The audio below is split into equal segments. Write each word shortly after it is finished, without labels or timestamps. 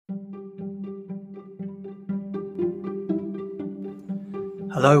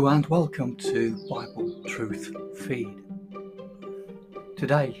Hello and welcome to Bible Truth Feed.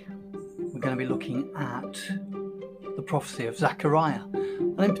 Today we're going to be looking at the prophecy of Zechariah,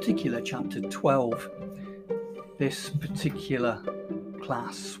 and in particular chapter 12. This particular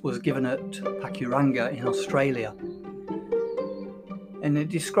class was given at Pakuranga in Australia, and it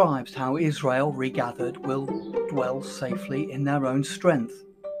describes how Israel regathered will dwell safely in their own strength.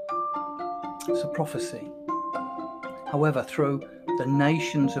 It's a prophecy. However, through the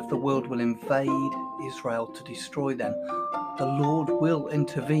nations of the world will invade Israel to destroy them, the Lord will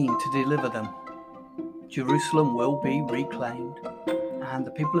intervene to deliver them. Jerusalem will be reclaimed, and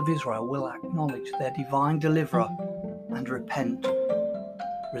the people of Israel will acknowledge their divine deliverer and repent,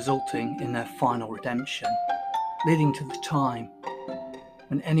 resulting in their final redemption, leading to the time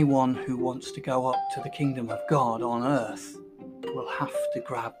when anyone who wants to go up to the kingdom of God on earth will have to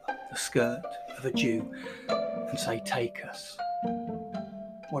grab the skirt of a Jew and say, "Take us."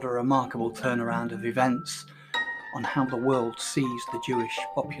 What a remarkable turnaround of events on how the world sees the Jewish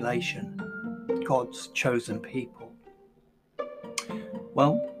population, God's chosen people.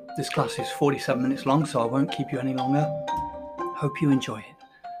 Well, this class is 47 minutes long, so I won't keep you any longer. Hope you enjoy it.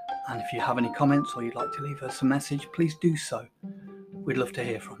 And if you have any comments or you'd like to leave us a message, please do so. We'd love to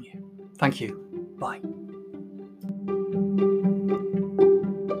hear from you. Thank you. Bye.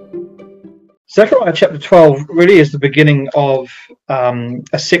 Zechariah chapter 12 really is the beginning of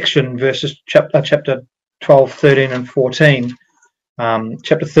a section versus chapter 12, 13 and 14.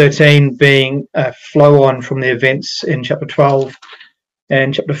 Chapter 13 being a flow on from the events in chapter 12,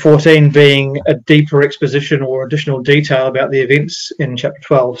 and chapter 14 being a deeper exposition or additional detail about the events in chapter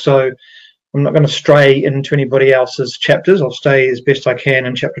 12. So I'm not going to stray into anybody else's chapters. I'll stay as best I can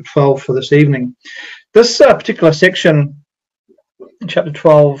in chapter 12 for this evening. This particular section in chapter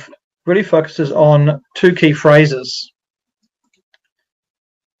 12 really focuses on two key phrases.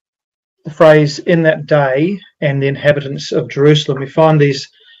 The phrase "in that day" and "the inhabitants of Jerusalem." We find these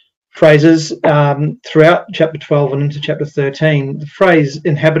phrases throughout chapter 12 and into chapter 13. The phrase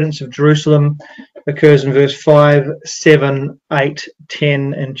 "inhabitants of Jerusalem" occurs in verse 5, 7, 8,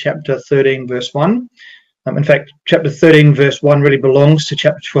 10 and chapter 13 verse 1. In fact, chapter 13 verse 1 really belongs to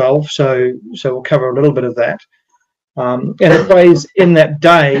chapter 12, so we'll cover a little bit of that. And the phrase "in that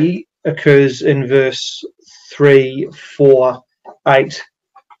day" occurs in verse 3, 4, 8,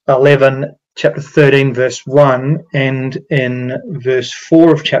 11, chapter 13, verse 1, and in verse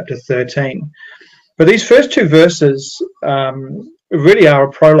 4 of chapter 13. But these first two verses really are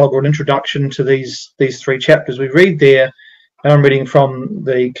a prologue or an introduction to these three chapters. We read there, and I'm reading from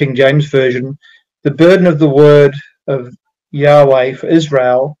the King James Version, "The burden of the word of Yahweh for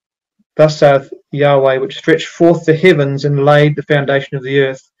Israel, thus saith Yahweh, which stretched forth the heavens and laid the foundation of the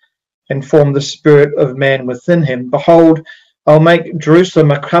earth, and formed the spirit of man within him. Behold, I'll make Jerusalem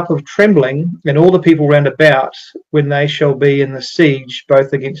a cup of trembling, and all the people round about, when they shall be in the siege,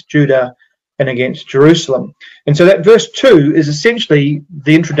 both against Judah and against Jerusalem." And so that verse 2 is essentially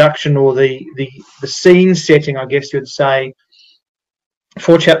the introduction, or the scene setting, I guess you'd say,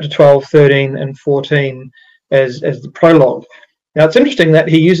 for chapter 12, 13 and 14 as the prologue. Now it's interesting that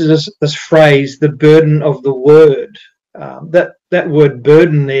he uses this phrase, "the burden of the word." That word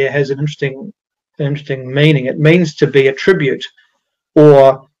 "burden" there has an interesting meaning. It means to be a tribute,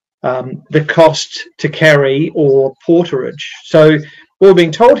 or the cost to carry, or porterage. So what we're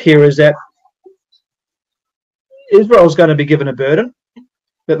being told here is that Israel's going to be given a burden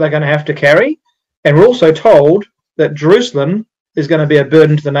that they're going to have to carry, and we're also told that Jerusalem is going to be a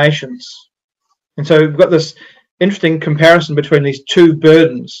burden to the nations. And so we've got this interesting comparison between these two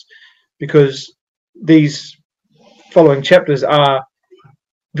burdens, because these following chapters are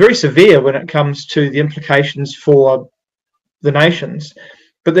very severe when it comes to the implications for the nations,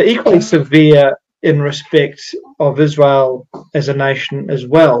 but they're equally severe in respect of Israel as a nation as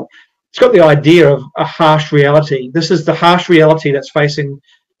well. It's got the idea of a harsh reality. This is the harsh reality that's facing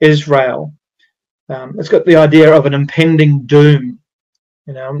Israel. It's got the idea of an impending doom.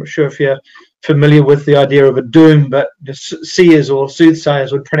 I'm not sure if you're familiar with the idea of a doom, but the seers or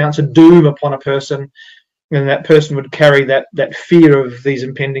soothsayers would pronounce a doom upon a person, and that person would carry that fear of these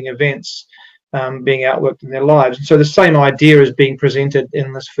impending events being outworked in their lives. And so the same idea is being presented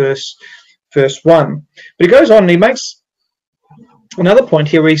in this verse 1. But he goes on and he makes another point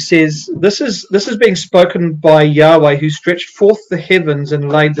here where he says, this is being spoken by Yahweh, who stretched forth the heavens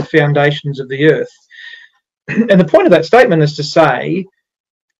and laid the foundations of the earth. And the point of that statement is to say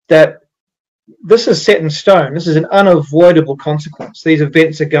that this is set in stone. This is an unavoidable consequence. These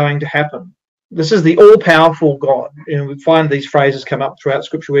events are going to happen. This is the all-powerful God. We find these phrases come up throughout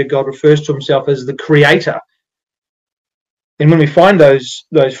Scripture where God refers to himself as the Creator. And when we find those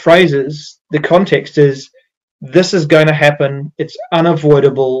phrases, the context is this is going to happen. It's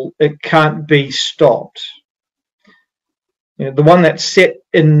unavoidable. It can't be stopped. You know, the one that's set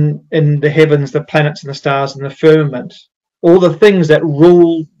in the heavens, the planets and the stars and the firmament, all the things that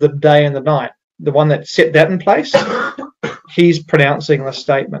rule the day and the night, the one that set that in place, he's pronouncing this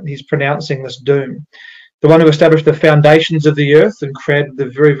statement. He's pronouncing this doom. The one who established the foundations of the earth and created the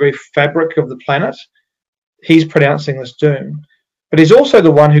very, very fabric of the planet, he's pronouncing this doom. But he's also the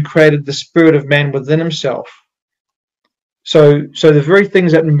one who created the spirit of man within himself. So the very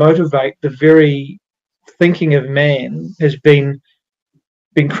things that motivate the very thinking of man has been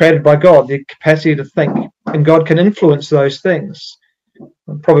created by God, the capacity to think, and God can influence those things.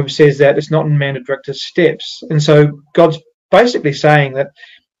 The Proverbs says that it's not in man to direct his steps. And so God's basically saying that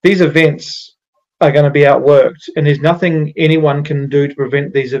these events are going to be outworked, and there's nothing anyone can do to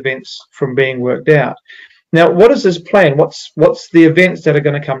prevent these events from being worked out. Now, what is his plan? What's the events that are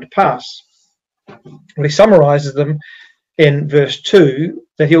going to come to pass? Well, he summarizes them in verse 2,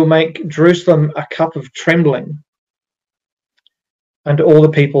 that he will make Jerusalem a cup of trembling unto all the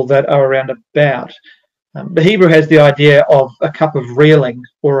people that are around about. The Hebrew has the idea of a cup of reeling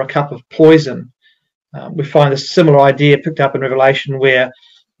or a cup of poison. We find a similar idea picked up in Revelation, where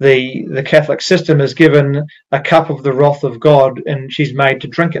the Catholic system is given a cup of the wrath of God and she's made to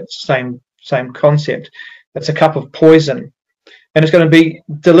drink it. Same concept. It's a cup of poison. And it's going to be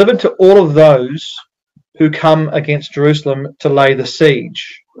delivered to all of those who come against Jerusalem to lay the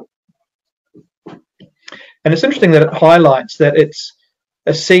siege. And it's interesting that it highlights that it's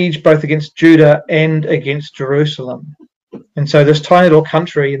a siege both against Judah and against Jerusalem. And so this tiny little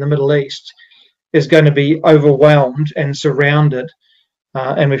country in the Middle East is going to be overwhelmed and surrounded.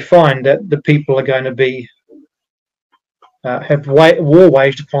 And we find that the people are going to be have war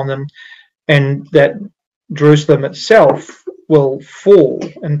waged upon them, and that Jerusalem itself will fall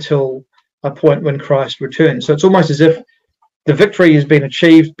until a point when Christ returns. So it's almost as if the victory has been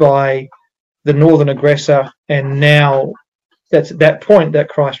achieved by the northern aggressor, and now that's at that point that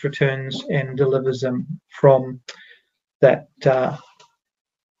Christ returns and delivers them from that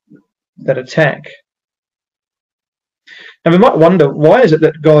attack. Now we might wonder, why is it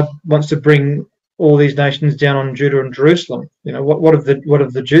that God wants to bring all these nations down on Judah and Jerusalem? You know, what have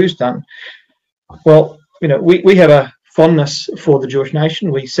the Jews done? Well, you know, we have a fondness for the Jewish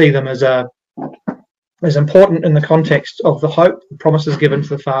nation. We see them as important in the context of the hope, the promises given to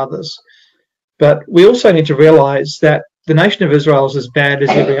the fathers. But we also need to realize that the nation of Israel is as bad as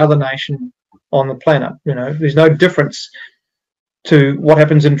every other nation on the planet. You know, there's no difference to what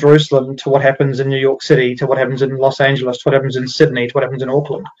happens in Jerusalem, to what happens in New York City, to what happens in Los Angeles, to what happens in Sydney, to what happens in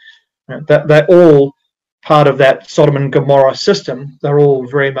Auckland. You know, they're all part of that Sodom and Gomorrah system. They're all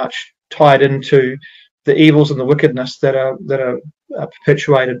very much tied into the evils and the wickedness that are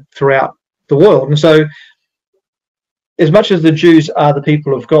perpetuated throughout the world. And so, as much as the Jews are the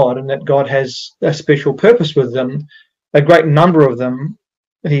people of God and that God has a special purpose with them, a great number of them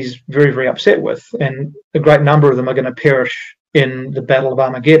he's very, very upset with, and a great number of them are going to perish in the Battle of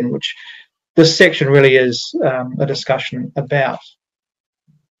Armageddon, which this section really is a discussion about.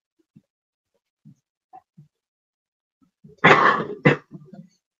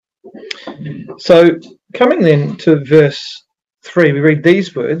 So coming then to verse 3, we read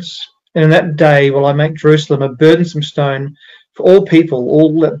these words: "And in that day will I make Jerusalem a burdensome stone for all people.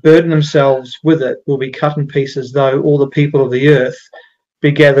 All that burden themselves with it will be cut in pieces, though all the people of the earth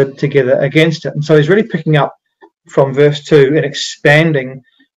be gathered together against it." And so he's really picking up from verse 2 and expanding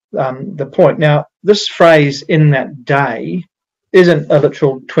the point. Now, this phrase, "in that day," isn't a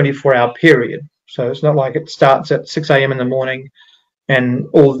literal 24-hour period. So it's not like it starts at 6 a.m. in the morning and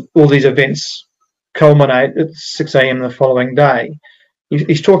all these events culminate at 6 a.m. the following day.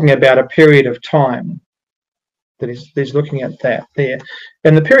 He's talking about a period of time that he's looking at that there.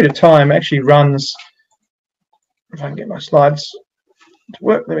 And the period of time actually runs, if I can get my slides to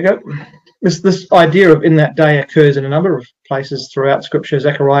work, there we go. This idea of "in that day" occurs in a number of places throughout Scripture,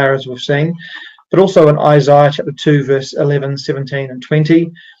 Zechariah, as we've seen, but also in Isaiah chapter 2, verse 11, 17, and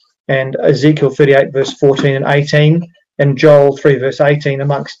 20, and Ezekiel 38, verse 14 and 18, and Joel 3, verse 18,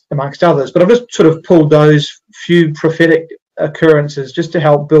 amongst others. But I've just sort of pulled those few prophetic occurrences just to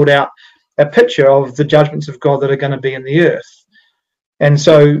help build out a picture of the judgments of God that are going to be in the earth. And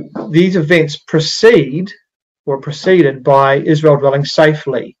so these events preceded by Israel dwelling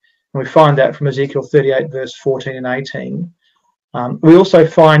safely. And we find that from Ezekiel 38, verse 14 and 18. We also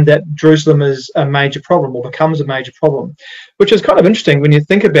find that Jerusalem is a major problem, or becomes a major problem, which is kind of interesting when you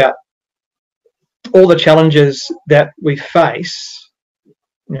think about all the challenges that we face.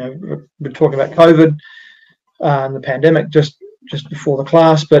 You know, we're talking about COVID, the pandemic just before the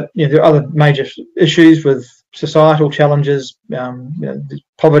class, but there are other major issues with societal challenges.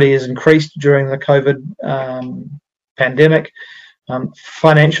 Poverty has increased during the COVID pandemic,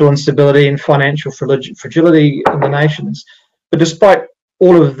 financial instability and financial fragility in the nations. But despite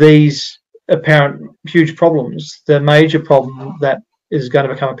all of these apparent huge problems, the major problem that is going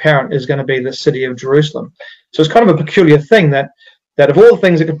to become apparent is going to be the city of Jerusalem. So it's kind of a peculiar thing that of all the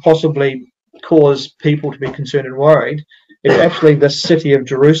things that could possibly cause people to be concerned and worried, it's actually the city of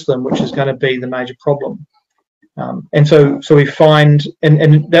Jerusalem which is going to be the major problem. And so we find,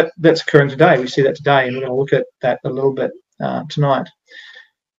 and that's occurring today. We see that today, and we're going to look at that a little bit tonight.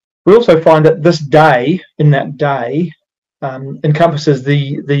 We also find that this day, in that day, encompasses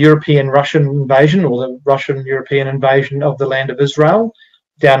the European-Russian invasion, or the Russian-European invasion of the land of Israel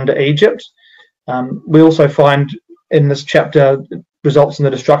down to Egypt. We also find in this chapter results in the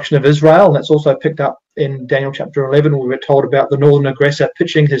destruction of Israel, and that's also picked up in Daniel chapter 11, where we're told about the northern aggressor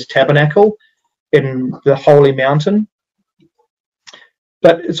pitching his tabernacle in the holy mountain.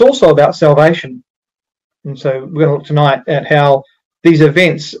 But it's also about salvation. And so we're going to look tonight at how these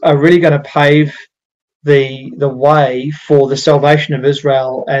events are really going to pave the way for the salvation of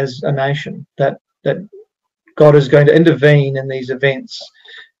Israel as a nation, that God is going to intervene in these events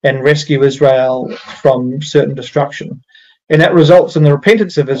and rescue Israel from certain destruction. And that results in the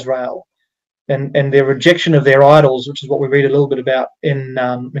repentance of Israel and their rejection of their idols, which is what we read a little bit about in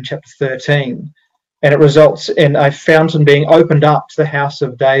chapter 13. And it results in a fountain being opened up to the house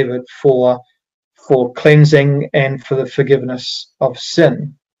of David for cleansing and for the forgiveness of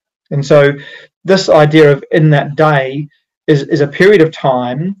sin. And so this idea of in that day is a period of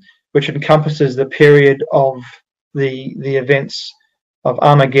time which encompasses the period of the events of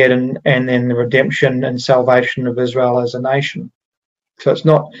Armageddon and then the redemption and salvation of Israel as a nation. So it's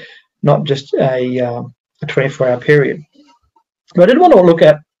not just a 24-hour period. But I did want to look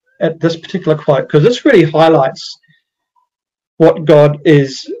at this particular quote, because this really highlights what God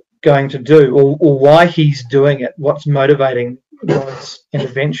is going to do, or why he's doing it, what's motivating God's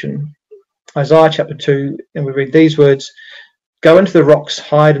intervention. Isaiah chapter 2, and we read these words: "Go into the rocks,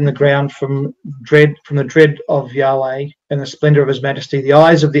 hide in the ground from the dread of Yahweh and the splendor of his majesty. The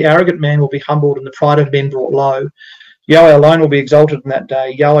eyes of the arrogant man will be humbled, and the pride of men brought low. Yahweh alone will be exalted in that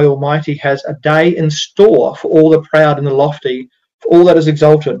day. Yahweh Almighty has a day in store for all the proud and the lofty. For all that is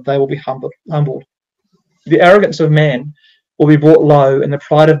exalted, they will be humbled. The arrogance of man will be brought low, and the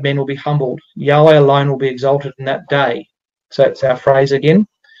pride of men will be humbled. Yahweh alone will be exalted in that day." So that's our phrase again.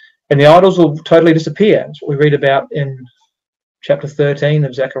 "And the idols will totally disappear." That's what we read about in chapter 13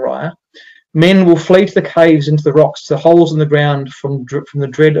 of Zechariah. "Men will flee to the caves, into the rocks, to the holes in the ground from the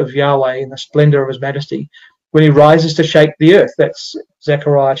dread of Yahweh and the splendor of his majesty, when he rises to shake the earth." That's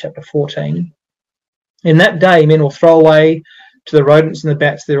Zechariah chapter 14. "In that day, men will throw away to the rodents and the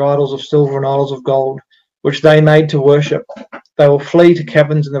bats their idols of silver and idols of gold, which they made to worship. They will flee to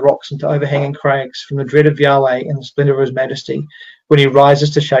caverns in the rocks and to overhanging crags from the dread of Yahweh and the splendor of his majesty, when he rises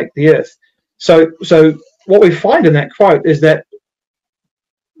to shake the earth." So what we find in that quote is that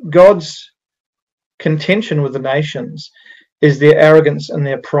God's contention with the nations is their arrogance and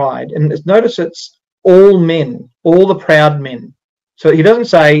their pride. And notice it's all men, all the proud men. So he doesn't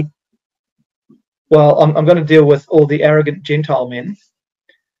say, well, I'm going to deal with all the arrogant Gentile men.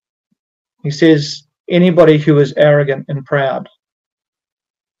 He says anybody who is arrogant and proud,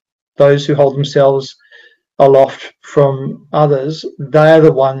 those who hold themselves aloft from others, they are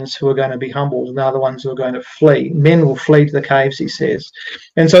the ones who are going to be humbled, and they're the ones who are going to flee. Men will flee to the caves, he says.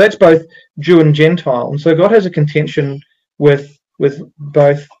 And so that's both Jew and Gentile. And so God has a contention with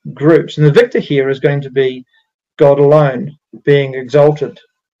both groups. And the victor here is going to be God alone being exalted.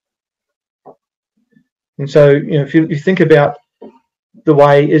 And so, if you think about the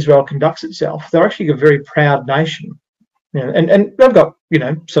way Israel conducts itself, they're actually a very proud nation. And they've got,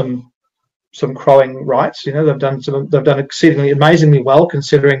 some crowing rights. They've done exceedingly, amazingly well,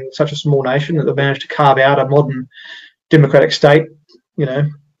 considering such a small nation, that they've managed to carve out a modern democratic state,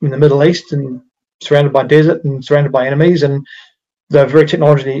 in the Middle East, and surrounded by desert and surrounded by enemies. And they're very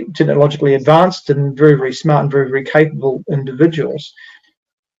technologically advanced and very, very smart and very, very capable individuals.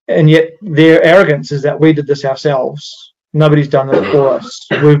 And yet their arrogance is that we did this ourselves. Nobody's done it for us.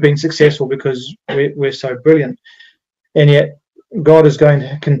 We've been successful because we're so brilliant. And yet God is going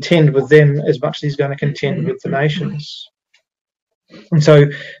to contend with them as much as he's going to contend with the nations. And so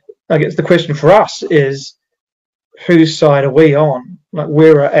I guess the question for us is, whose side are we on? Like,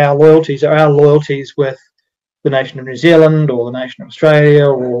 where are our loyalties? Are our loyalties with the nation of New Zealand, or the nation of Australia,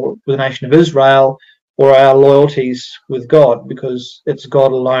 or the nation of Israel? or our loyalties with God, because it's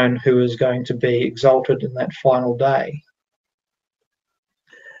God alone who is going to be exalted in that final day.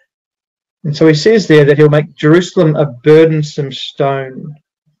 And so he says there that he'll make Jerusalem a burdensome stone.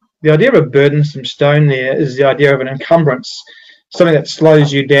 The idea of a burdensome stone there is the idea of an encumbrance, something that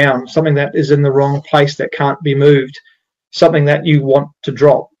slows you down, something that is in the wrong place that can't be moved, something that you want to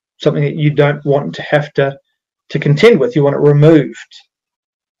drop, something that you don't want to have to contend with. You want it removed.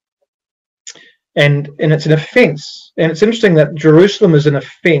 And it's an offence. And it's interesting that Jerusalem is an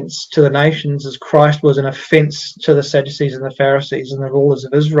offence to the nations as Christ was an offence to the Sadducees and the Pharisees and the rulers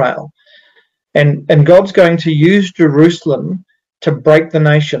of Israel. And God's going to use Jerusalem to break the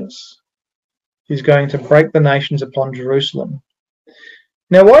nations. He's going to break the nations upon Jerusalem.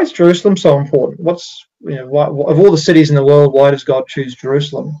 Now, why is Jerusalem so important? Why, of all the cities in the world, why does God choose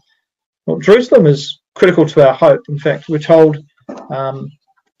Jerusalem? Well, Jerusalem is critical to our hope. In fact, we're told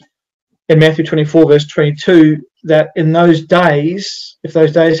in Matthew 24, verse 22, that in those days, if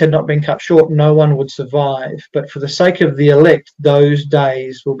those days had not been cut short, no one would survive. But for the sake of the elect, those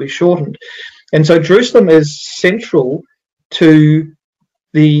days will be shortened. And so Jerusalem is central to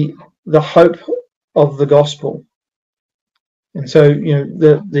the hope of the gospel. And so,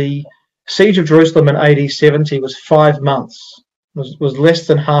 the siege of Jerusalem in AD 70 was 5 months, was less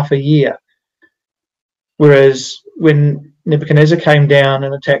than half a year. Whereas when Nebuchadnezzar came down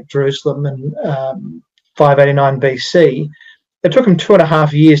and attacked Jerusalem in 589 BC, it took him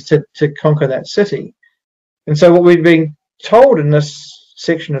 2.5 years to conquer that city. And so what we've been told in this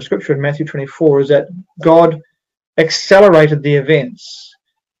section of scripture in Matthew 24 is that God accelerated the events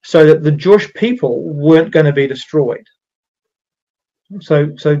so that the Jewish people weren't going to be destroyed. So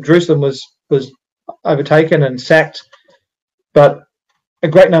Jerusalem was overtaken and sacked, but a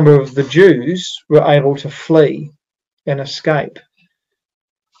great number of the Jews were able to flee and escape.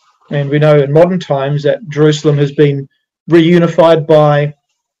 And we know in modern times that Jerusalem has been reunified by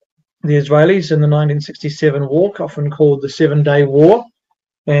the Israelis in the 1967 war, often called the 7-Day War.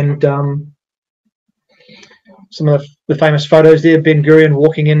 And some of the famous photos there, Ben-Gurion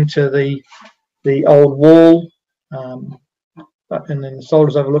walking into the old wall, and then the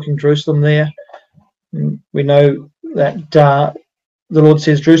soldiers overlooking Jerusalem there. And we know that the Lord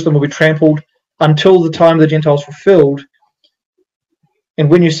says Jerusalem will be trampled until the time of the Gentiles fulfilled. And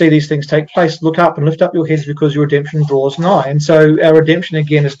when you see these things take place, look up and lift up your heads, because your redemption draws nigh. And so our redemption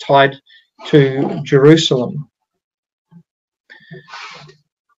again is tied to Jerusalem.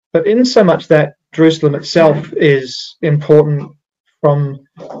 But in so much that Jerusalem itself is important from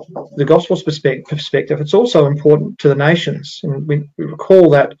the gospel's perspective, it's also important to the nations. And we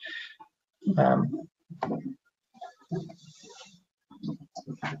recall that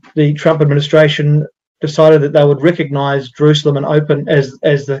the Trump administration decided that they would recognize Jerusalem and open as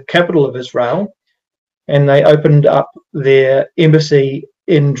the capital of Israel, and they opened up their embassy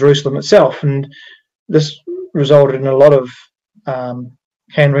in Jerusalem itself. And this resulted in a lot of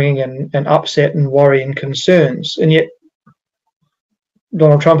hand-wringing and upset and worry and concerns. And yet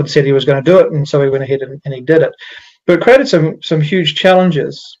Donald Trump had said he was going to do it, and so he went ahead and he did it. But it created some huge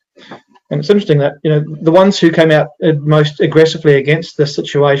challenges. And it's interesting that the ones who came out most aggressively against this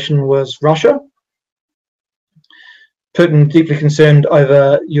situation was Russia. Putin deeply concerned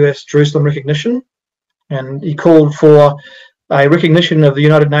over US Jerusalem recognition, and he called for a recognition of the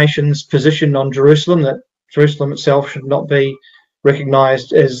United Nations position on Jerusalem, that Jerusalem itself should not be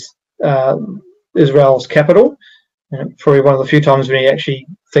recognized as Israel's capital. And probably one of the few times when he actually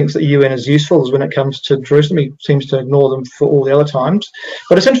thinks that the UN is useful is when it comes to Jerusalem. He seems to ignore them for all the other times.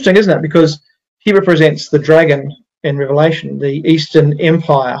 But it's interesting, isn't it? Because he represents the dragon in Revelation, the Eastern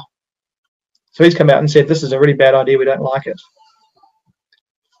Empire. So he's come out and said, this is a really bad idea, we don't like it.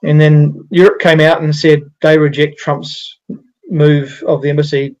 And then Europe came out and said they reject Trump's move of the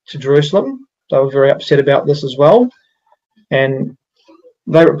embassy to Jerusalem. They were very upset about this as well. And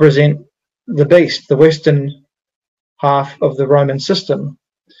they represent the beast, the Western half of the Roman system.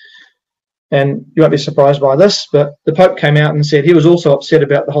 And you won't be surprised by this, but the Pope came out and said he was also upset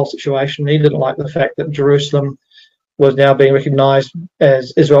about the whole situation. He didn't like the fact that Jerusalem was now being recognized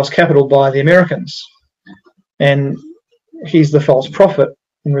as Israel's capital by the Americans. And he's the false prophet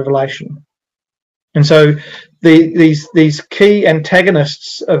in Revelation. And so these key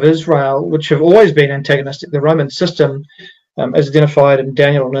antagonists of Israel, which have always been antagonistic, the Roman system, as identified in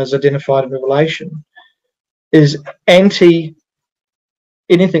Daniel and as identified in Revelation, is anti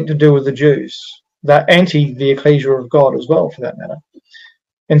anything to do with the Jews. They're anti the ecclesia of God as well, for that matter.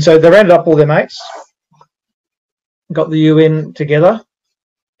 And so they rounded up all their mates, got the UN together,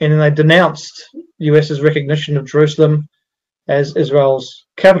 and then they denounced US's recognition of Jerusalem as Israel's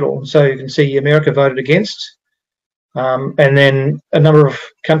capital. So you can see America voted against, and then a number of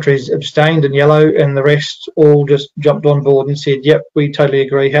countries abstained in yellow, and the rest all just jumped on board and said, yep, we totally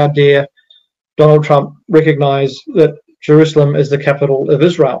agree. How dare Donald Trump recognize that Jerusalem is the capital of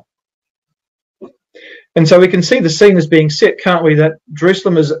Israel? And so we can see the scene is being set, can't we, that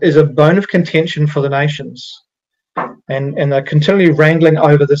Jerusalem is a bone of contention for the nations. And they're continually wrangling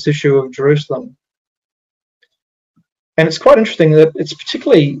over this issue of Jerusalem. And it's quite interesting that it's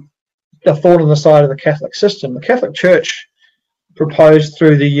particularly a thorn on the side of the Catholic system. The Catholic Church proposed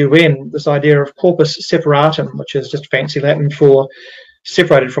through the UN this idea of corpus separatum, which is just fancy Latin for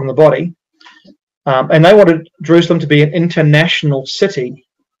separated from the body. And they wanted Jerusalem to be an international city,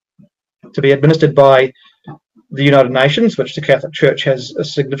 to be administered by the United Nations, which the Catholic Church has a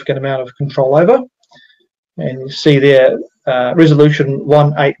significant amount of control over. And you see there Resolution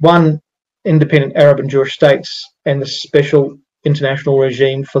 181, independent Arab and Jewish states, and the special international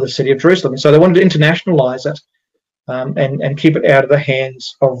regime for the city of Jerusalem. So they wanted to internationalize it and keep it out of the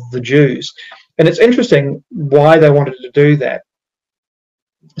hands of the Jews. And it's interesting why they wanted to do that.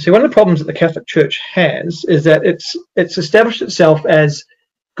 See, one of the problems that the Catholic Church has is that it's established itself as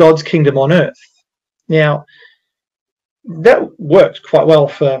God's kingdom on earth. Now, that worked quite well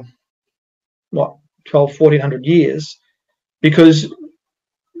for, what, 1400 years, because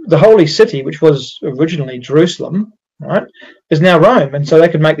the holy city, which was originally Jerusalem, right, is now Rome. And so they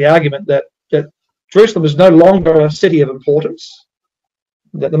could make the argument that Jerusalem is no longer a city of importance,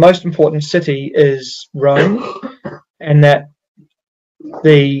 that the most important city is Rome, and that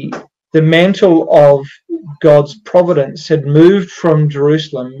the mantle of God's providence had moved from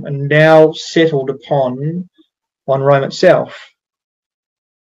Jerusalem and now settled upon Rome itself.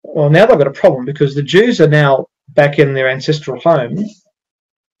 Well, now they've got a problem, because the Jews are now back in their ancestral home,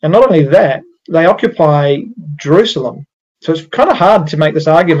 and not only that, they occupy Jerusalem. So it's kind of hard to make this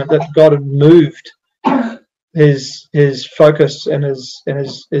argument that God had moved his focus and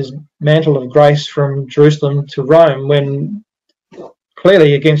his mantle of grace from Jerusalem to Rome, when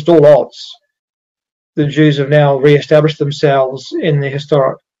clearly, against all odds, the Jews have now re-established themselves in their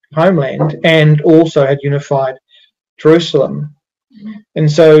historic homeland and also had unified Jerusalem.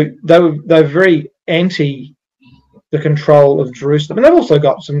 And so they're very anti the control of Jerusalem. And they've also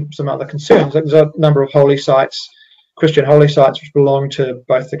got some other concerns. There's a number of holy sites, Christian holy sites, which belong to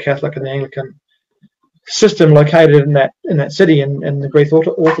both the Catholic and the Anglican system located in that city, and the Greek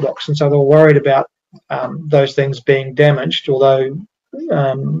Orthodox. And so they were worried about those things being damaged, although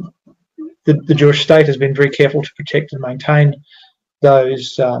the Jewish state has been very careful to protect and maintain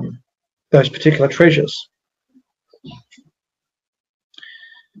those particular treasures.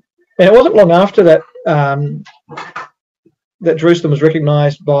 And it wasn't long after that that Jerusalem was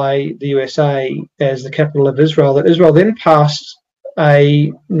recognized by the USA as the capital of Israel, that Israel then passed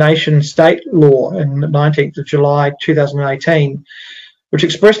a nation-state law on the 19th of July 2018, which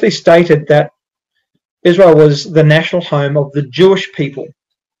expressly stated that Israel was the national home of the Jewish people,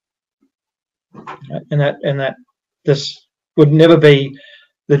 and that this would never be,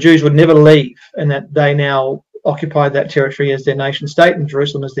 the Jews would never leave, and that they now occupied that territory as their nation state, and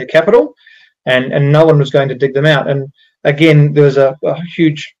Jerusalem as their capital, and no one was going to dig them out. And again, there was a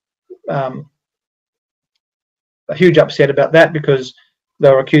huge upset about that, because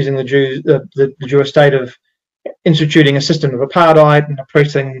they were accusing the Jews, the Jewish state, of instituting a system of apartheid and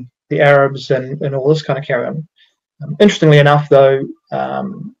oppressing the Arabs and all this kind of carry on. Interestingly enough, though,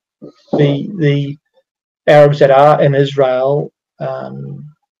 the Arabs that are in Israel are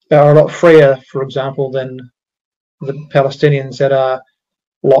a lot freer, for example, than the Palestinians that are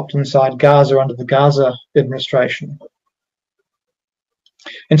locked inside Gaza under the Gaza administration.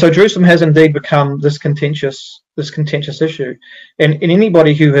 And so Jerusalem has indeed become this contentious issue, and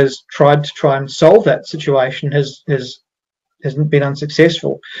anybody who has tried and solve that situation has been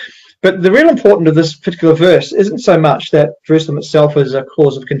unsuccessful. But the real importance of this particular verse isn't so much that Jerusalem itself is a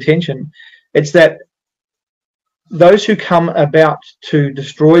cause of contention. It's that those who come about to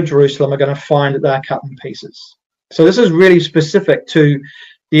destroy Jerusalem are going to find that they are cut in pieces. So this is really specific to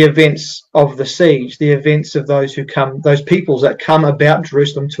the events of the siege, the events of those peoples that come about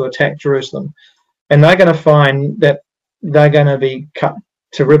Jerusalem to attack Jerusalem. And they're going to find that they're going to be cut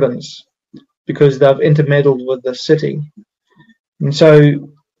to ribbons because they've intermeddled with the city. And so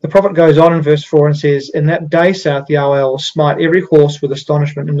the prophet goes on in verse 4 and says, "In that day, saith Yahweh, I will smite every horse with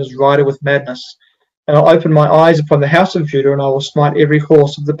astonishment and his rider with madness. And I'll open my eyes upon the house of Judah, and I will smite every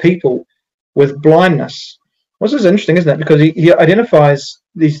horse of the people with blindness." Well, this is interesting, isn't it? Because he identifies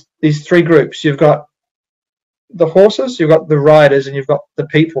these three groups. You've got the horses, you've got the riders, and you've got the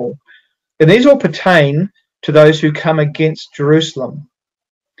people. And these all pertain to those who come against Jerusalem.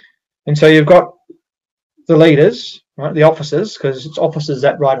 And so you've got the leaders, right, the officers, because it's officers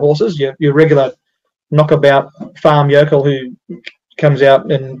that ride horses, your regular knockabout farm yokel who comes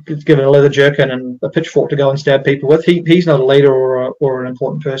out and gets given a leather jerkin and a pitchfork to go and stab people with. He's not a leader or an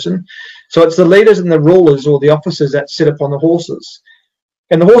important person. So it's the leaders and the rulers or the officers that sit upon the horses.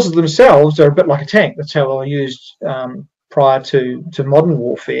 And the horses themselves are a bit like a tank. That's how they were used prior to modern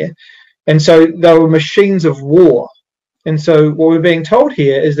warfare. And so they were machines of war. And so what we're being told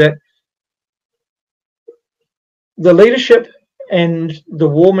here is that the leadership and the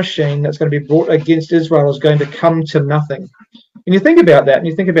war machine that's going to be brought against Israel is going to come to nothing. And you think about that, and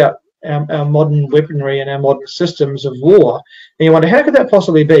you think about our modern weaponry and our modern systems of war, and you wonder, how could that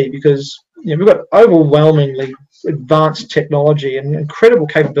possibly be? Because we've got overwhelmingly advanced technology and incredible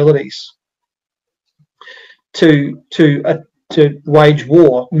capabilities to wage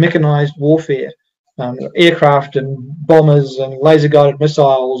war, mechanized warfare, aircraft and bombers and laser-guided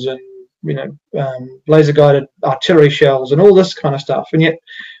missiles and laser-guided artillery shells and all this kind of stuff. And yet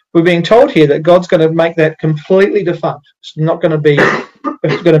we're being told here that God's going to make that completely defunct. It's not going to be,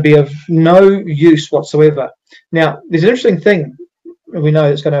 it's going to be of no use whatsoever. Now, there's an interesting thing we know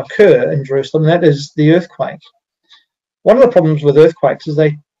that's going to occur in Jerusalem, and that is the earthquake. One of the problems with earthquakes is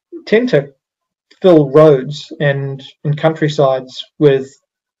they tend to fill roads and countrysides with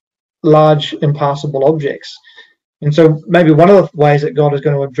large impassable objects. And so maybe one of the ways that God is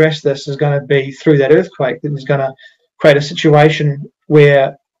going to address this is going to be through that earthquake, that is going to create a situation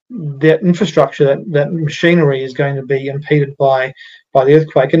where that infrastructure, that machinery is going to be impeded by the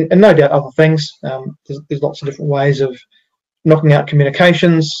earthquake. And no doubt other things. There's lots of different ways of knocking out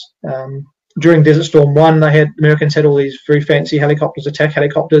communications. During Desert Storm 1, Americans had all these very fancy helicopters, attack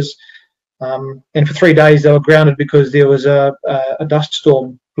helicopters. And for 3 days they were grounded because there was a dust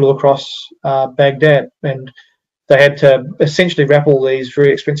storm blew across Baghdad. And they had to essentially wrap all these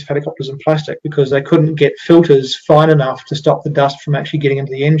very expensive helicopters in plastic because they couldn't get filters fine enough to stop the dust from actually getting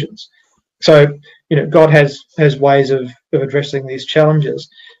into the engines. So, God has ways of addressing these challenges.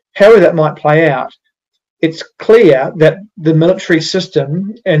 However that might play out, it's clear that the military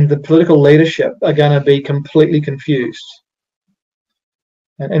system and the political leadership are going to be completely confused.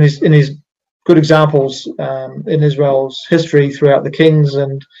 And there's good examples in Israel's history throughout the kings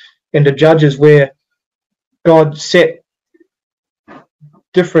and the judges where God set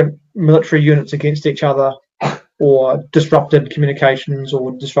different military units against each other or disrupted communications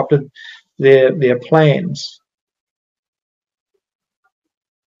or disrupted their plans.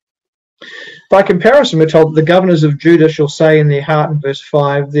 By comparison, we're told the governors of Judah shall say in their heart in verse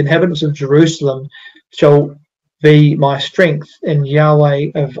 5, the inhabitants of Jerusalem shall be my strength in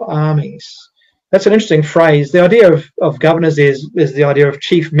Yahweh of armies. That's an interesting phrase. The idea of governors is the idea of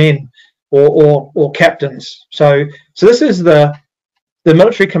chief men or captains. So this is the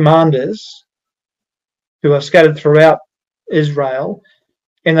military commanders who are scattered throughout Israel,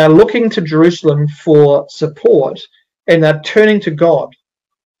 and they're looking to Jerusalem for support, and they're turning to God.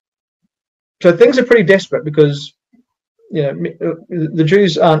 So things are pretty desperate because the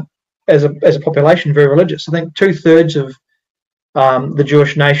Jews aren't, as a population, very religious. I think 2/3 of the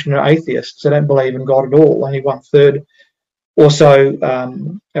Jewish nation are atheists. They don't believe in God at all. Only 1/3 or so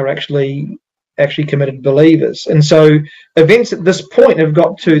are actually committed believers. And so events at this point have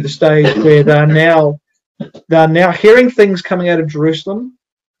got to the stage where they're now hearing things coming out of Jerusalem,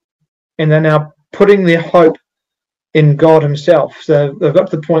 and they're now putting their hope in God himself. So they've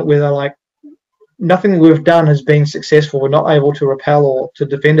got to the point where they're like, nothing we've done has been successful. We're not able to repel or to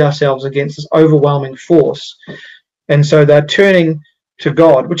defend ourselves against this overwhelming force. And so they're turning to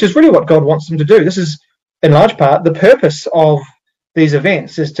God, which is really what God wants them to do. This is, in large part, the purpose of these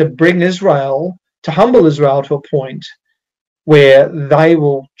events, is to bring Israel, to humble Israel to a point where they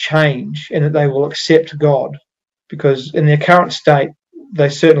will change and that they will accept God. Because in their current state, they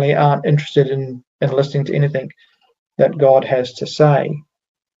certainly aren't interested in listening to anything that God has to say.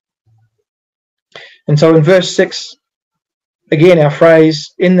 And so in verse 6, again, our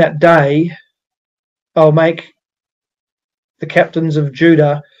phrase, in that day, I'll make the captains of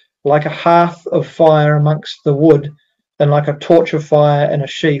Judah like a hearth of fire amongst the wood, and like a torch of fire in a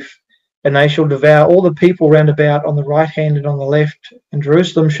sheaf, and they shall devour all the people round about on the right hand and on the left, and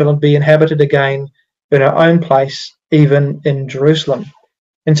Jerusalem shall be inhabited again in her own place, even in Jerusalem.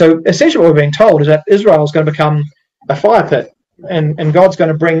 And so essentially what we're being told is that Israel is going to become a fire pit, and God's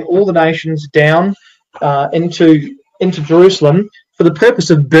going to bring all the nations down into Jerusalem for the purpose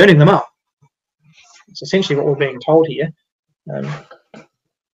of burning them up. It's essentially what we're being told here.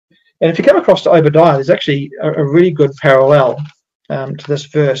 And if you come across to Obadiah, there's actually a really good parallel to this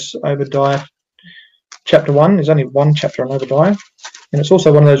verse, Obadiah chapter 1. There's only one chapter on Obadiah, and it's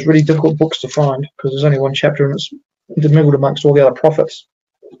also one of those really difficult books to find because there's only one chapter and it's intermingled amongst all the other prophets.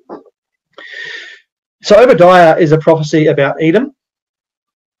 So Obadiah is a prophecy about Edom,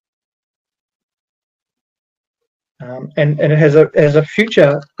 and it has a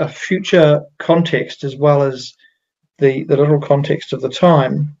future context as well as the literal context of the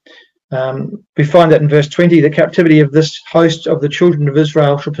time. We find that in verse 20, the captivity of this host of the children of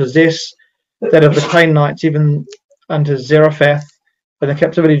Israel shall possess that of the Canaanites, even unto Zarephath, and the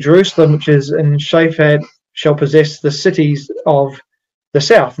captivity of Jerusalem, which is in Shaphat, shall possess the cities of the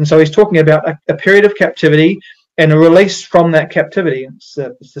south. And so he's talking about a period of captivity and a release from that captivity. It's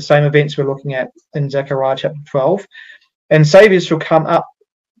the same events we're looking at in Zechariah chapter 12. And saviors shall come up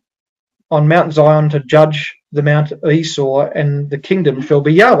on Mount Zion to judge the Mount of Esau, and the kingdom shall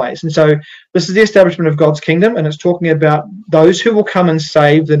be Yahweh's. And so this is the establishment of God's kingdom, and it's talking about those who will come and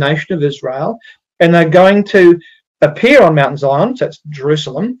save the nation of Israel, and they're going to appear on Mount Zion, so that's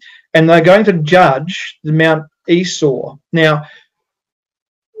Jerusalem, and they're going to judge the Mount Esau. Now,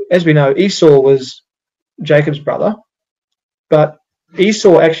 as we know, Esau was Jacob's brother, but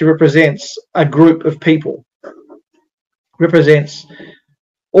Esau actually represents a group of people, represents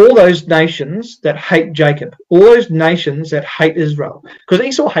all those nations that hate Jacob, all those nations that hate Israel, because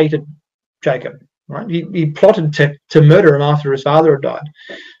Esau hated Jacob, right? He plotted to murder him after his father had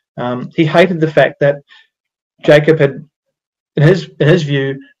died. He hated the fact that Jacob had, in his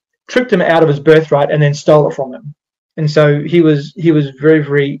view, tricked him out of his birthright and then stole it from him. And so he was very,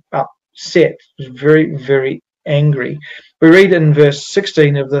 very upset. He was very, very angry. We read in verse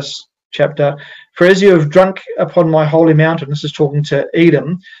 16 of this chapter, "For as you have drunk upon my holy mountain," this is talking to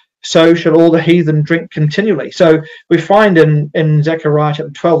Edom, "so shall all the heathen drink continually." So we find in Zechariah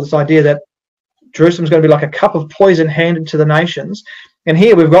chapter 12 this idea that Jerusalem's going to be like a cup of poison handed to the nations. And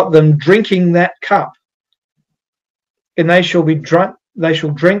here we've got them drinking that cup. And they shall be drunk, they shall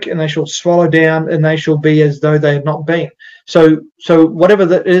drink, and they shall swallow down, and they shall be as though they had not been. So whatever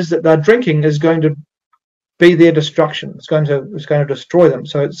that is that they're drinking is going to be their destruction. It's going to destroy them.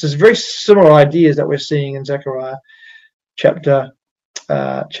 So it's this very similar ideas that we're seeing in Zechariah chapter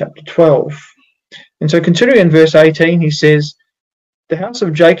 12. And so continuing in verse 18, he says, "The house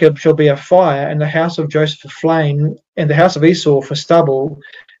of Jacob shall be a fire, and the house of Joseph a flame, and the house of Esau for stubble,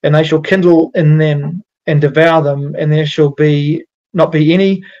 and they shall kindle in them and devour them, and there shall not be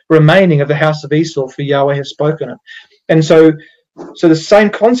any remaining of the house of Esau, for Yahweh has spoken it." And so the same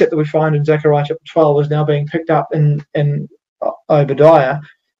concept that we find in Zechariah chapter 12 is now being picked up in Obadiah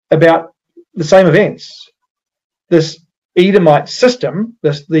about the same events. This Edomite system,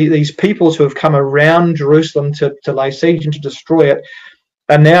 these peoples who have come around Jerusalem to lay siege and to destroy it,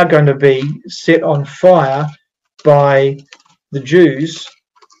 are now going to be set on fire by the Jews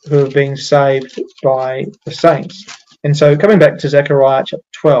who have been saved by the saints. And so coming back to Zechariah chapter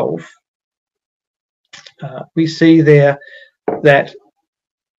 12, we see there that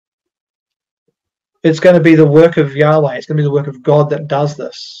it's going to be the work of Yahweh, it's going to be the work of God that does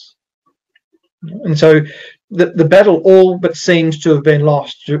this. And so the battle all but seems to have been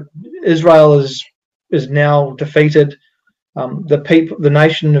lost. Israel is now defeated. The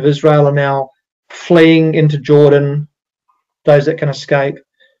nation of Israel are now fleeing into Jordan, those that can escape.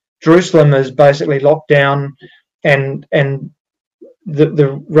 Jerusalem is basically locked down, and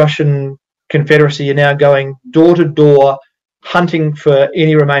the Russian Confederacy are now going door to door, hunting for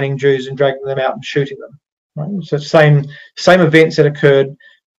any remaining Jews and dragging them out and shooting them. Right? So same events that occurred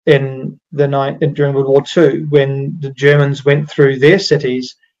during World War II, when the Germans went through their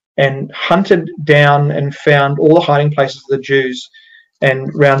cities and hunted down and found all the hiding places of the Jews and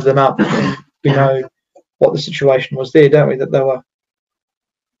rounded them up. And we know what the situation was there, don't we? That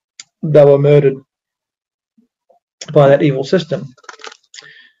they were murdered by that evil system.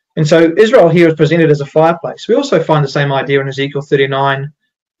 And so Israel here is presented as a fireplace. We also find the same idea in Ezekiel 39,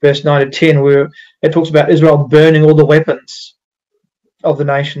 verse 9 to 10, where it talks about Israel burning all the weapons of the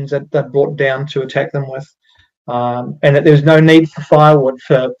nations that they brought down to attack them with, and that there was no need for firewood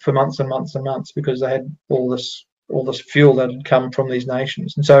for months and months and months, because they had all this fuel that had come from these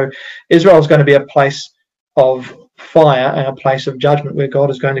nations. And so Israel is going to be a place of fire and a place of judgment, where God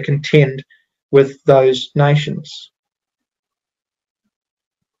is going to contend with those nations.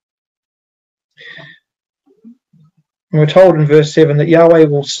 And we're told in verse 7 that Yahweh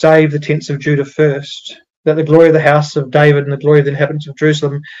will save the tents of Judah first, that the glory of the house of David and the glory of the inhabitants of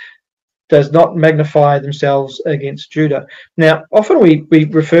Jerusalem does not magnify themselves against Judah. Now, often we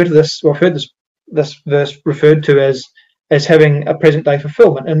refer to this, or I've heard this verse referred to as having a present day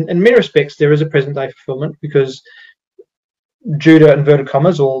fulfillment. And in many respects, there is a present day fulfillment, because Judah, inverted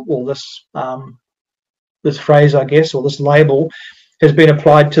commas, or this phrase, I guess, or this label, has been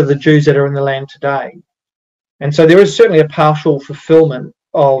applied to the Jews that are in the land today. And so there is certainly a partial fulfillment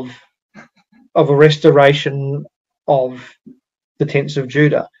of a restoration of the tents of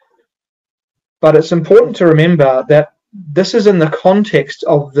Judah. But it's important to remember that this is in the context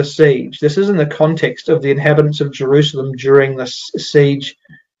of the siege. This is in the context of the inhabitants of Jerusalem during this siege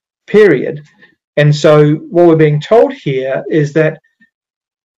period. And so what we're being told here is that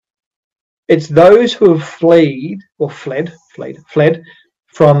it's those who have fled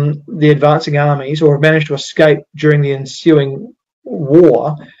from the advancing armies, or have managed to escape during the ensuing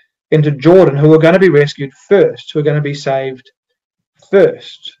war into Jordan, who are going to be rescued first, who are going to be saved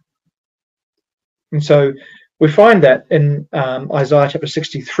first. And so we find that in Isaiah chapter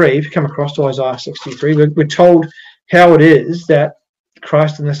 63. If you come across to Isaiah 63, we're told how it is that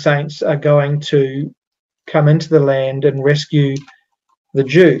Christ and the saints are going to come into the land and rescue the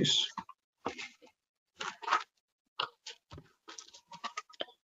Jews.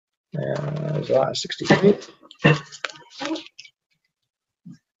 Isaiah 63.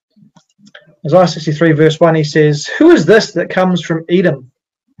 Isaiah 63 verse 1, he says, "Who is this that comes from Edom?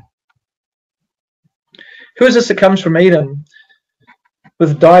 Who is this that comes from Edom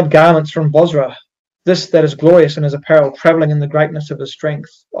with dyed garments from Bozrah? This that is glorious in his apparel, travelling in the greatness of his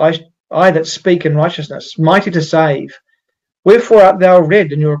strength. I that speak in righteousness, mighty to save. Wherefore art thou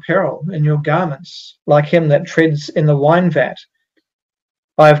red in your apparel, in your garments, like him that treads in the wine vat?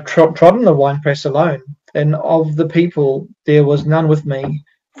 I have trodden the winepress alone, and of the people there was none with me.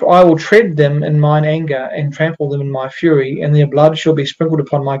 For I will tread them in mine anger, and trample them in my fury, and their blood shall be sprinkled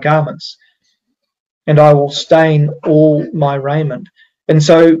upon my garments, and I will stain all my raiment." And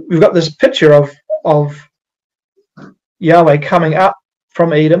so we've got this picture of Yahweh coming up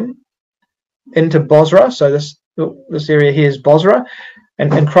from Edom into Bozrah. So this area here is Bozrah,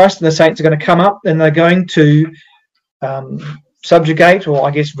 and Christ and the saints are going to come up, and they're going to subjugate, or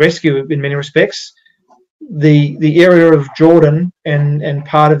I guess rescue in many respects, the area of Jordan and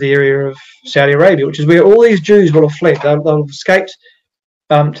part of the area of Saudi Arabia, which is where all these Jews will have fled. They'll have escaped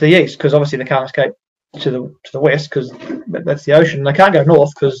to the east, because obviously they can't escape to the west, because that's the ocean. They can't go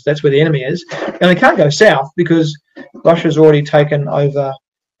north, because that's where the enemy is, and they can't go south because Russia's already taken over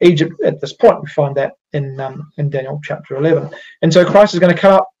Egypt at this point. We find that in Daniel chapter 11. And so Christ is going to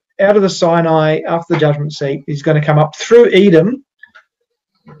come up out of the Sinai after the judgment seat. He's going to come up through Edom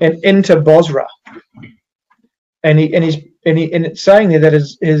and into Bozrah, and it's saying there that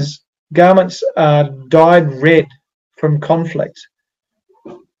his garments are dyed red from conflict.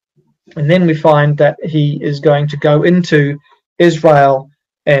 And then we find that he is going to go into Israel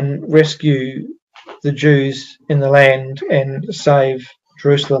and rescue the Jews in the land and save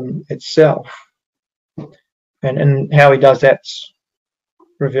Jerusalem itself. And how he does that's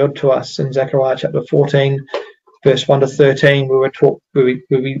revealed to us in Zechariah chapter 14, verse 1 to 13, where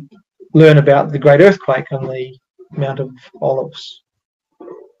we learn about the great earthquake on the Mount of Olives.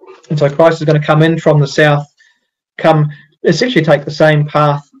 And so Christ is going to come in from the south, essentially take the same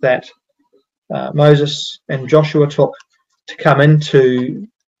path that Moses and Joshua took to come into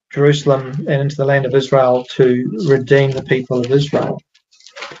Jerusalem and into the land of Israel to redeem the people of Israel.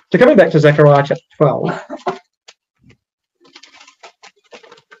 So coming back to Zechariah chapter 12,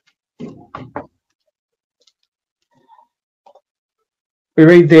 we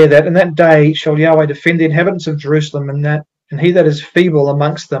read there that in that day shall Yahweh defend the inhabitants of Jerusalem, and he that is feeble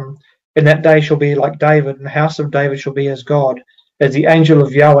amongst them in that day shall be like David, and the house of David shall be as God, as the angel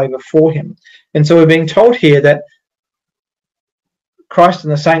of Yahweh before him. And so we're being told here that Christ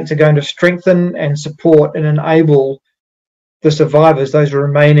and the saints are going to strengthen and support and enable the survivors, those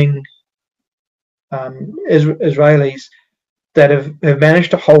remaining Israelis that have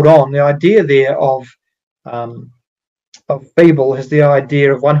managed to hold on. The idea there of feeble is the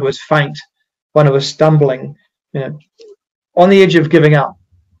idea of one who is faint, one who is stumbling, on the edge of giving up.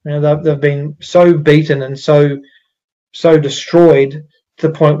 They've been so beaten and so destroyed to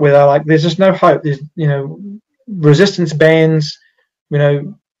the point where they're like, there's just no hope. There's resistance bands,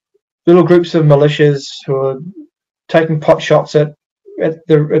 little groups of militias who are taking pot shots at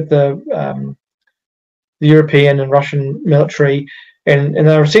the European and Russian military, and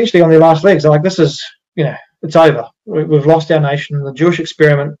they're essentially on their last legs. They're like, this is, it's over. We've lost our nation. The Jewish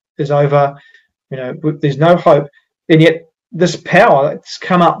experiment is over. There's no hope. And yet this power that's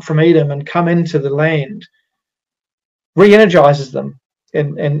come up from Edom and come into the land re-energizes them,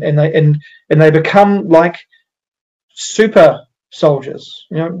 and they become like super soldiers.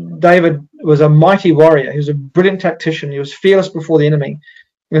 David was a mighty warrior. He was a brilliant tactician. He was fearless before the enemy,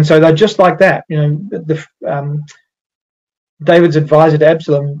 and so they're just like that. David's advisor to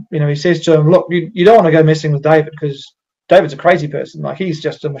Absalom, he says to him, look, you don't want to go messing with David because David's a crazy person. Like, he's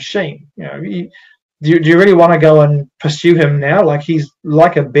just a machine. Do you really want to go and pursue him now? Like, he's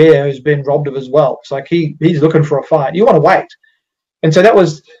like a bear who's been robbed of his whelps. Like, he's looking for a fight. You want to wait. And so that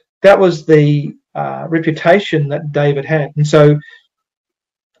was the reputation that David had. And so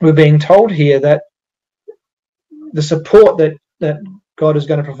we're being told here that the support that God is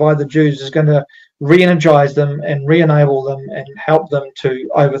going to provide the Jews is going to re-energize them and re-enable them and help them to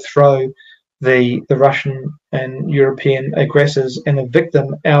overthrow the Russian and European aggressors and evict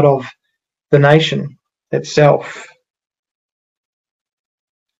them out of the nation itself.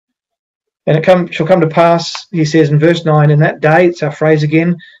 And it shall come to pass, he says in verse 9, in that day, it's our phrase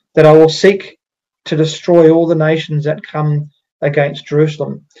again, that I will seek to destroy all the nations that come against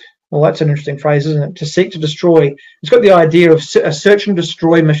Jerusalem. Well, that's an interesting phrase, isn't it? To seek to destroy. It's got the idea of a search and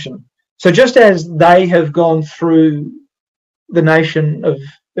destroy mission. So just as they have gone through the nation of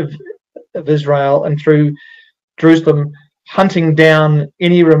Israel and through Jerusalem, hunting down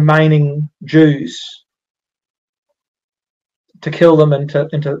any remaining Jews to kill them and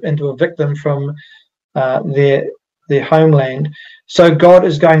to evict them from their homeland, so God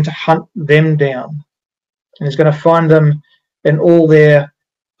is going to hunt them down, and He's going to find them in all their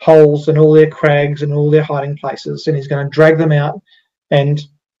holes and all their crags and all their hiding places, and He's going to drag them out, and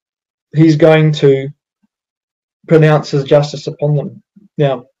He's going to pronounce His justice upon them.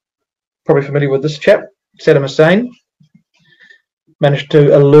 Now, probably familiar with this chap, Saddam Hussein, managed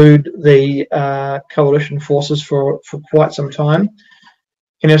to elude the coalition forces for quite some time,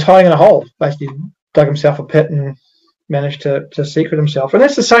 and he was hiding in a hole. Basically dug himself a pit and managed to secret himself. And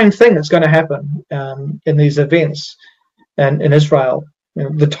that's the same thing that's going to happen in these events and in Israel.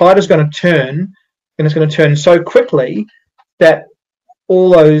 The tide is going to turn, and it's going to turn so quickly that all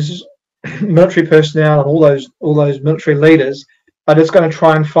those military personnel and all those military leaders are just going to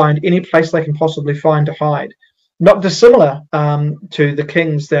try and find any place they can possibly find to hide. Not dissimilar to the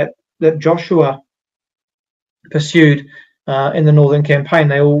kings that Joshua pursued in the Northern Campaign.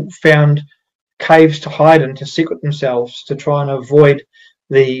 They all found caves to hide in, to secret themselves, to try and avoid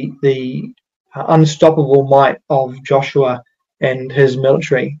the unstoppable might of Joshua and his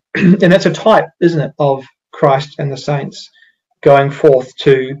military. And that's a type, isn't it, of Christ and the saints going forth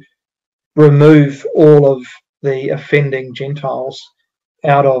to remove all of the offending Gentiles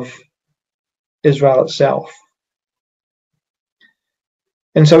out of Israel itself.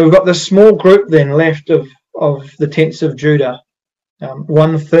 And so we've got this small group then left of the tents of Judah.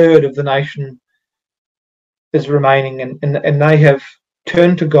 1/3 of the nation is remaining, and they have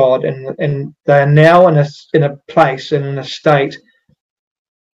turned to God, and they are now in a place and in a state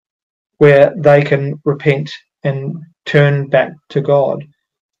where they can repent and turn back to God.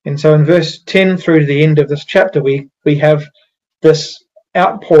 And so in verse 10 through to the end of this chapter, we have this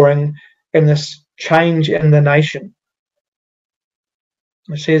outpouring and this change in the nation.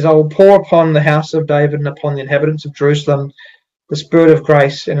 It says, I will pour upon the house of David and upon the inhabitants of Jerusalem the spirit of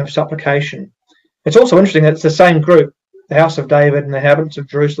grace and of supplication. It's also interesting that it's the same group, the house of David and the inhabitants of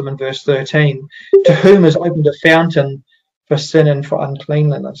Jerusalem in verse 13, to whom is opened a fountain for sin and for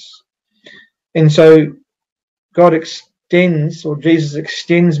uncleanliness. And so God extends, or Jesus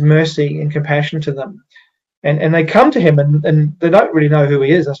extends mercy and compassion to them. And they come to him and they don't really know who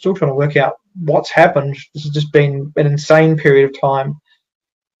he is. They're still trying to work out what's happened. This has just been an insane period of time.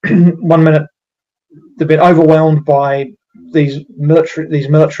 1 minute they've been overwhelmed by these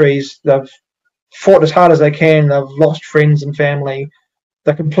militaries. They've fought as hard as they can. They've lost friends and family.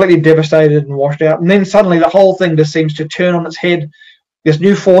 They're completely devastated and washed out. And then suddenly the whole thing just seems to turn on its head. This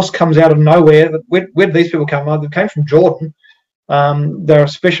new force comes out of nowhere. Where did these people come from? They came from Jordan. They're a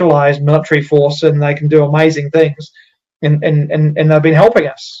specialized military force, and they can do amazing things. And they've been helping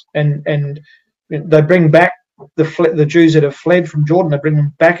us. And they bring back the Jews that have fled from Jordan. They bring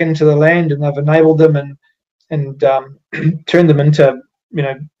them back into the land, and they've enabled them and turned them into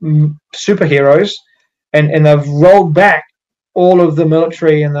superheroes. And they've rolled back all of the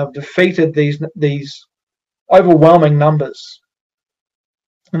military, and they've defeated these overwhelming numbers.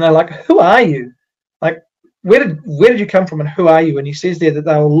 And they're like, who are you? Like, where did you come from, and who are you? And he says there that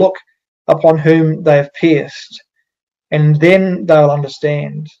they will look upon whom they have pierced, and then they'll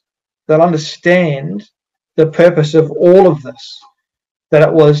understand. They'll understand the purpose of all of this, that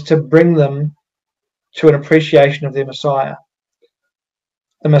it was to bring them to an appreciation of their Messiah.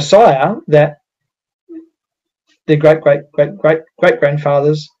 The Messiah that their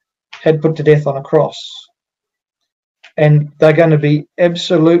great-grandfathers had put to death on a cross. And they're going to be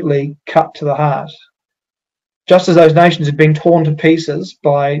absolutely cut to the heart. Just as those nations have been torn to pieces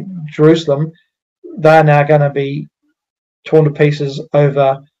by Jerusalem, they're now going to be torn to pieces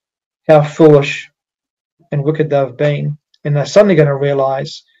over how foolish and wicked they've been. And they're suddenly going to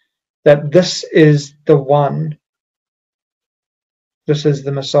realize that this is the one, this is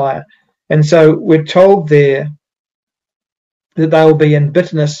the Messiah. And so we're told there that they will be in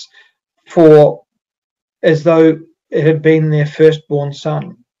bitterness for as though it had been their firstborn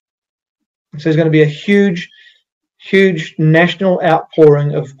son. So there's going to be a huge, huge national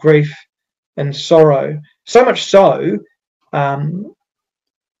outpouring of grief and sorrow. So much so that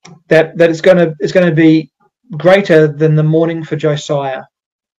it's going to be greater than the mourning for Josiah.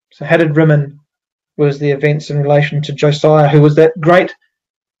 So Hadad Rimmon was the events in relation to Josiah, who was that great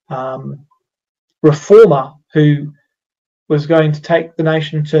reformer who was going to take the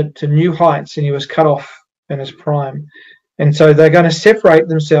nation to new heights, and he was cut off in his prime. And so they're going to separate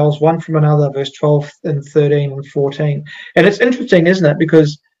themselves one from another, verse 12 and 13 and 14. And it's interesting, isn't it?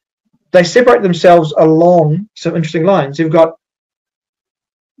 Because they separate themselves along some interesting lines. You've got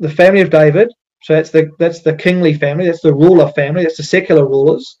the family of David, so that's the kingly family, that's the ruler family, that's the secular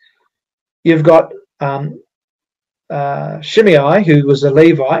rulers. You've got Shimei, who was a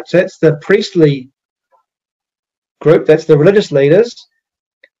Levite, so that's the priestly group, that's the religious leaders.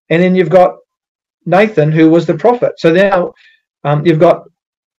 And then you've got Nathan, who was the prophet. So now you've got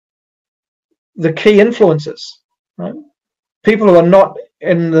the key influences, right? People who are not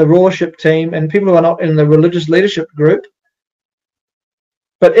in the rulership team and people who are not in the religious leadership group,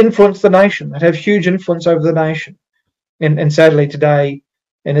 but influence the nation, that have huge influence over the nation. And sadly today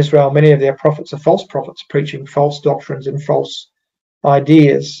in Israel, many of their prophets are false prophets, preaching false doctrines and false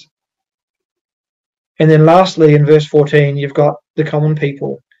ideas. And then lastly, in verse 14, you've got the common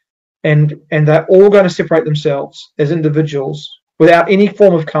people. And they're all going to separate themselves as individuals without any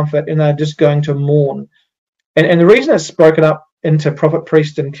form of comfort, and they're just going to mourn. And the reason it's broken up into prophet,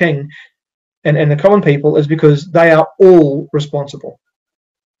 priest, and king and the common people is because they are all responsible.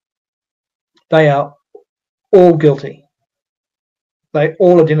 They are all guilty. They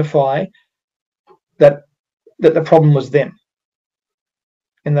all identify that the problem was them.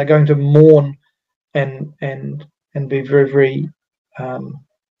 And they're going to mourn and be very, very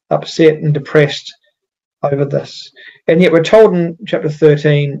upset and depressed over this. And yet we're told in chapter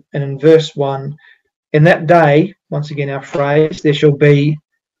 13 and in verse 1, in that day, once again our phrase, there shall be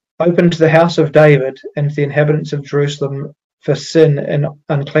open to the house of David and to the inhabitants of Jerusalem for sin and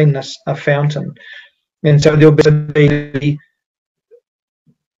uncleanness a fountain. And so there'll be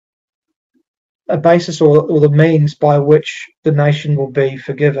a basis or the means by which the nation will be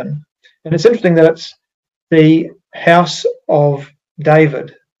forgiven. And it's interesting that it's the house of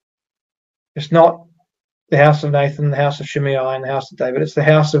David. It's not the house of Nathan, the house of Shimei, and the house of David. It's the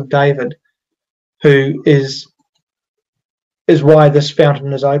house of David who is why this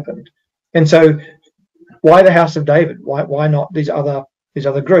fountain is opened. And so why the house of David? Why not these other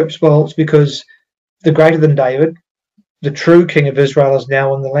groups? Well, it's because the greater than David, the true king of Israel, is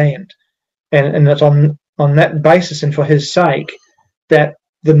now in the land. And it's on that basis and for his sake that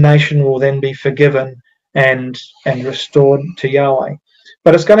the nation will then be forgiven and restored to Yahweh.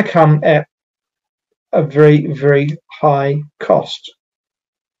 But it's going to come at a very, very high cost.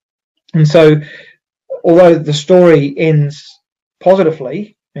 And so, although the story ends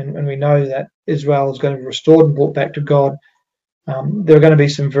positively, and we know that Israel is going to be restored and brought back to God, there are going to be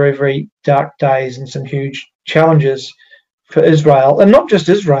some very, very dark days and some huge challenges for Israel, and not just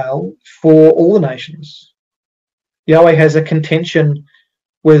Israel, for all the nations. Yahweh has a contention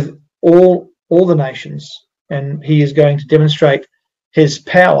with all the nations, and he is going to demonstrate his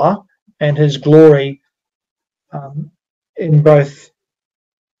power and his glory in both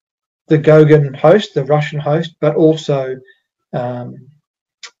the Gogin host, the Russian host, but also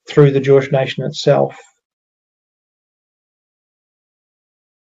through the Jewish nation itself.